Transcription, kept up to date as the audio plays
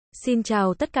Xin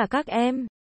chào tất cả các em.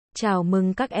 Chào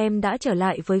mừng các em đã trở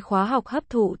lại với khóa học hấp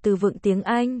thụ từ vựng tiếng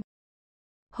Anh.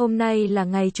 Hôm nay là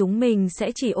ngày chúng mình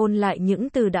sẽ chỉ ôn lại những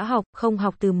từ đã học, không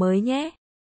học từ mới nhé.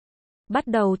 Bắt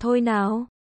đầu thôi nào.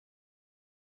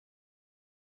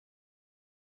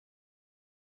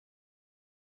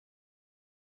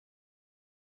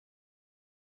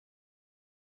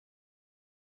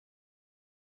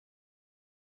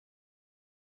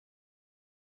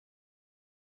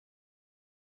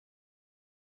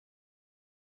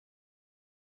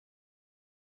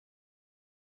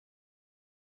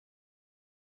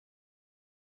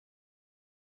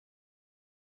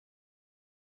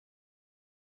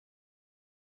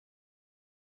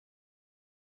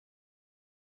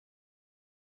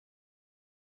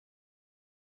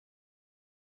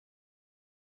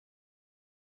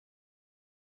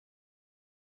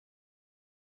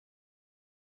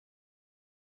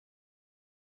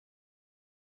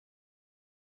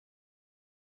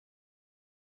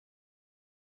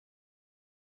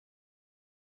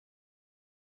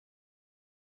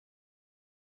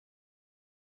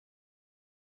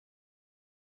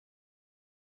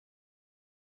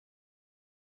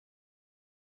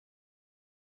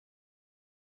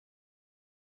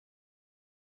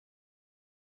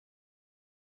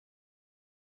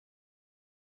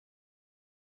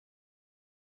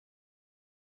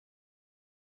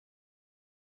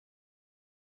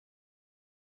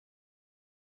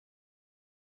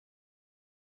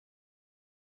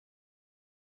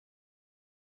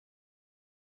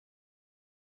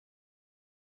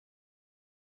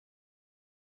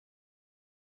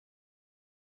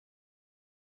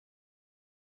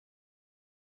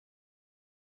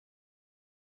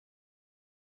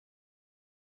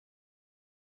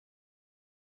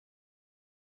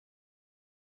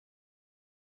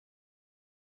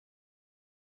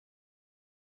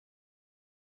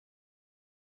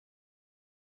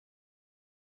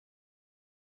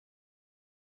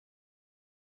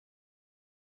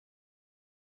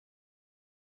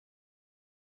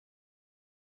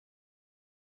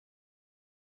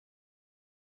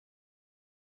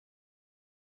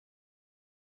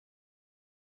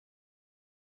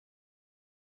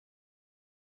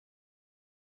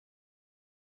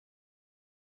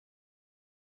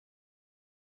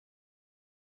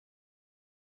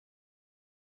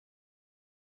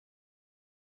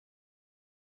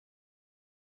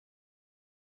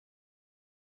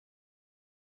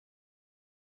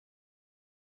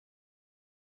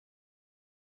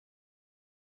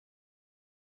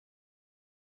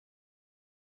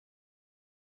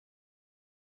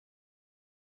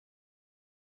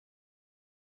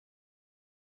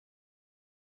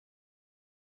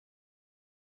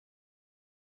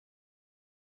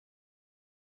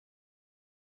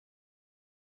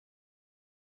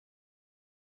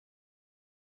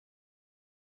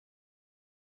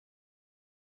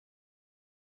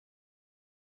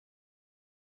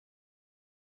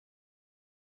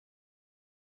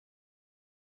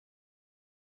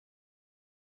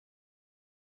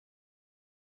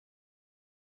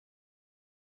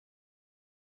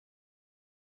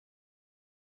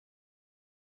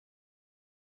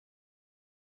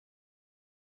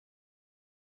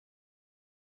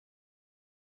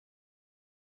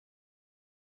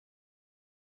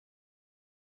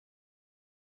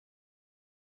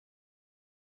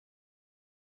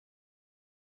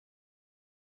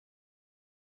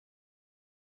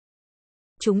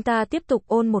 Chúng ta tiếp tục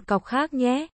ôn một cọc khác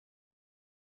nhé.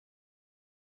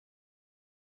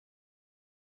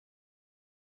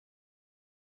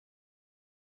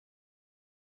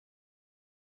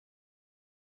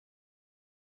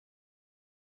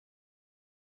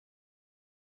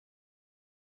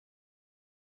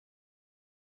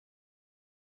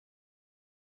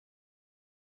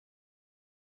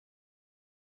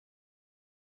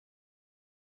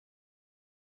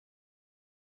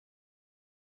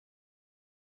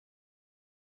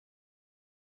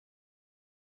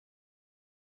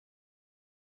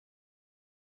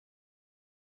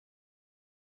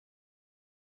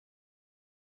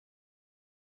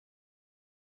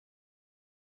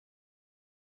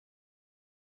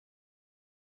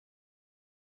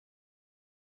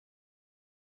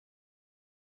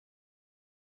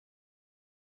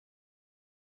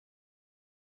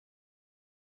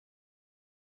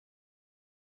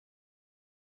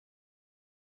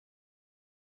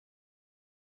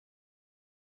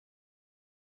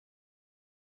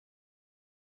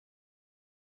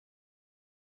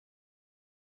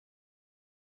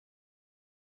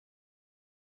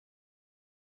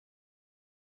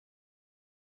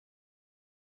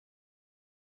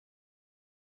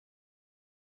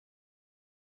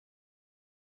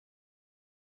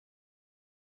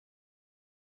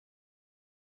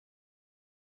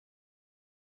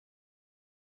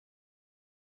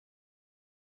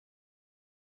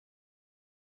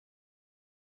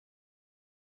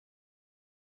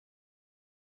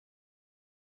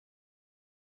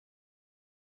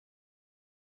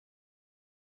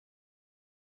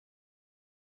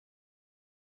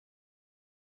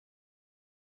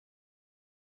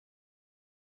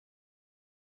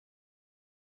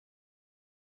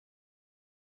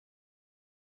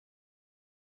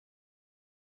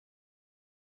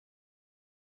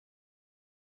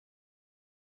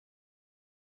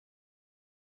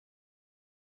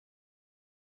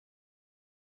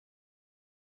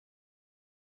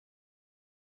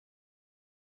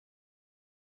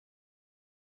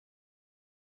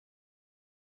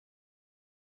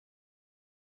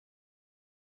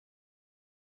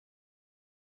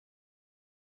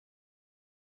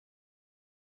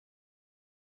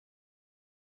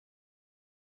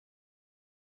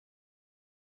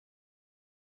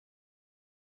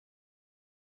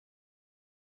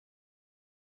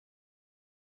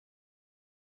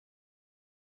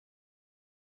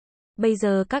 Bây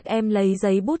giờ các em lấy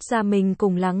giấy bút ra mình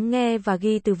cùng lắng nghe và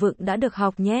ghi từ vựng đã được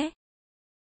học nhé.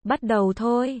 Bắt đầu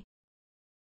thôi.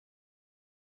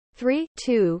 3,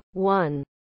 2, 1.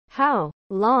 How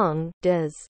long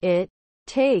does it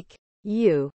take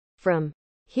you from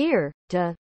here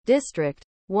to District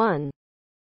 1?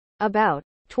 About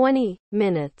 20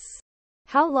 minutes.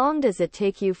 How long does it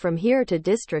take you from here to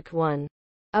District 1?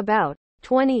 About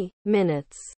 20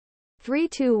 minutes. 3,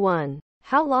 2, 1.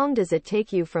 How long does it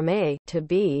take you from A to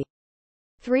B?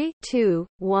 3, 2,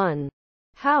 1.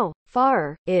 How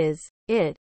far is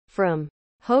it from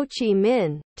Ho Chi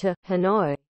Minh to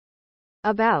Hanoi?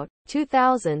 About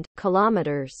 2,000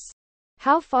 kilometers.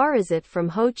 How far is it from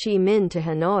Ho Chi Minh to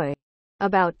Hanoi?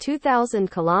 About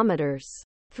 2,000 kilometers.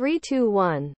 3, 2,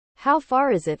 1. How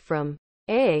far is it from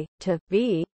A to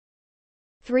B?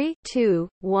 3, 2,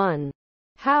 1.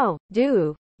 How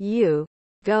do you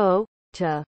go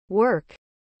to work?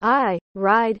 I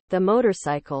ride the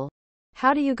motorcycle.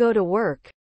 How do you go to work?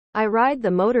 I ride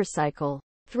the motorcycle.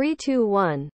 3, 2,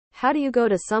 1. How do you go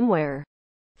to somewhere?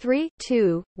 3,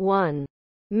 2, 1.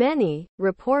 Many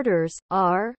reporters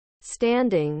are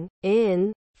standing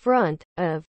in front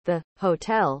of the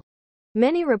hotel.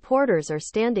 Many reporters are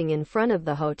standing in front of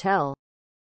the hotel.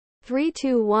 3,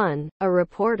 2, 1. A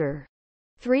reporter.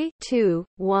 3, 2,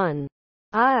 1.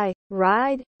 I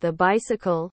ride the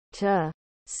bicycle to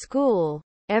school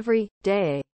every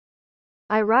day.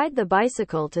 I ride the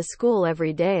bicycle to school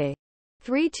every day.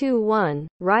 3, 2, 1.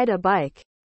 Ride a bike.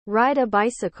 Ride a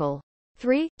bicycle.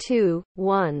 3, 2,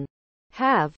 1.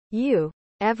 Have you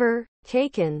ever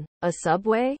taken a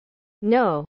subway?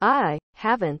 No, I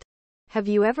haven't. Have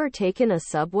you ever taken a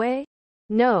subway?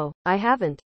 No, I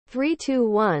haven't. 3, 2,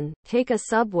 1. Take a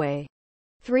subway.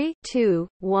 3, 2,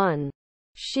 1.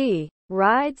 She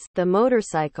rides the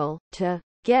motorcycle to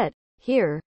get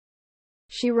here.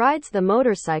 She rides the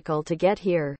motorcycle to get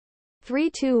here. 3,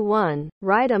 2, 1.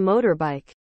 Ride a motorbike.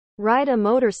 Ride a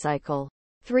motorcycle.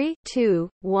 3, 2,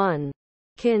 1.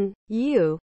 Can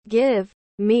you give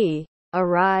me a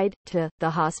ride to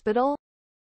the hospital?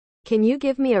 Can you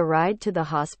give me a ride to the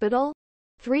hospital?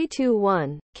 3, 2,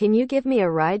 1. Can you give me a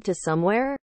ride to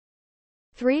somewhere?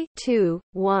 3, 2,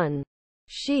 1.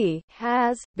 She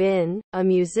has been a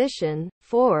musician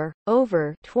for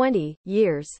over 20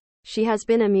 years. She has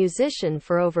been a musician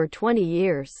for over 20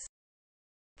 years.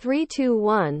 3, 2,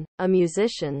 1. A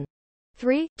musician.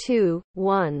 3, 2,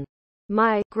 1.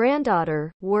 My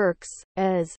granddaughter works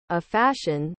as a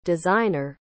fashion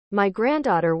designer. My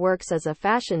granddaughter works as a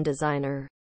fashion designer.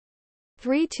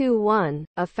 3, 2, 1.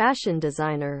 A fashion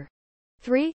designer.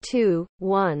 3, 2,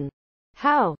 1.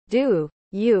 How do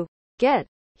you get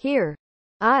here?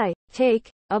 I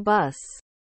take a bus.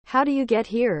 How do you get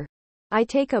here? I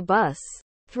take a bus.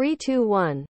 3, 2,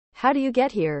 1. How do you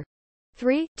get here?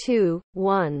 3, 2,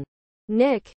 1.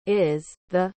 Nick is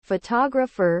the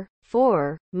photographer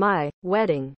for my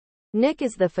wedding. Nick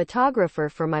is the photographer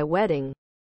for my wedding.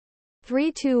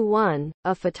 3, 2, 1.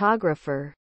 A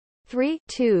photographer. 3,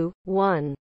 2,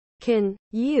 1. Can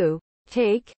you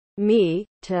take me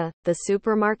to the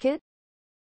supermarket?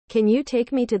 Can you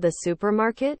take me to the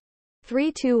supermarket?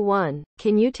 3, 2, 1.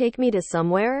 Can you take me to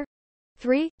somewhere?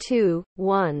 3, 2,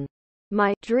 1.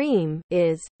 My dream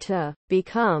is to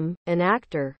become an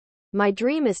actor. My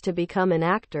dream is to become an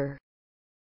actor.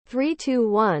 3, 2,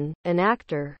 1. An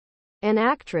actor. An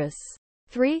actress.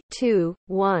 3, 2,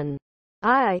 1.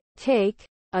 I take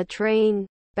a train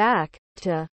back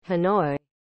to Hanoi.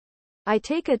 I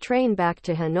take a train back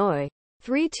to Hanoi.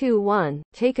 3, 2, 1.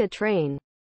 Take a train.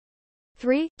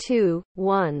 3, 2,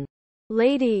 1.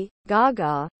 Lady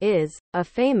Gaga is a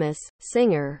famous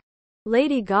singer.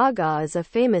 Lady Gaga is a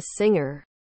famous singer.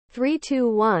 3, 2,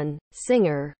 1.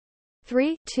 Singer.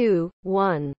 3, 2,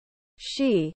 1.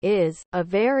 She is a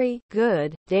very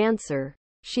good dancer.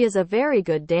 She is a very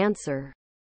good dancer.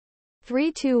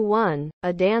 3, 2, 1.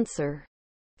 A dancer.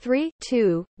 3,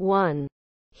 2, 1.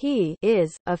 He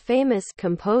is a famous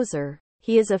composer.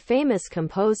 He is a famous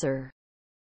composer.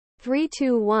 3,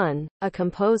 2, 1. A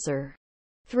composer.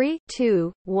 3,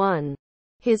 2, 1.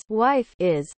 His wife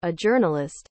is a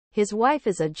journalist. His wife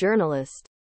is a journalist.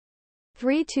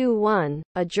 3, 2, 1.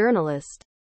 A journalist.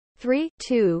 3,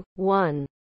 2, 1.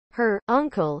 Her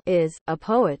uncle is a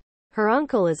poet. Her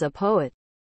uncle is a poet.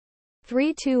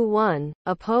 3, 2, 1.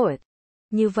 A poet.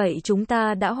 Như vậy chúng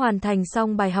ta đã hoàn thành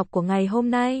xong bài học của ngày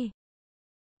hôm nay.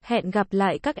 Hẹn gặp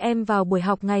lại các em vào buổi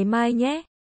học ngày mai nhé.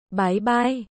 Bye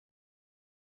bye.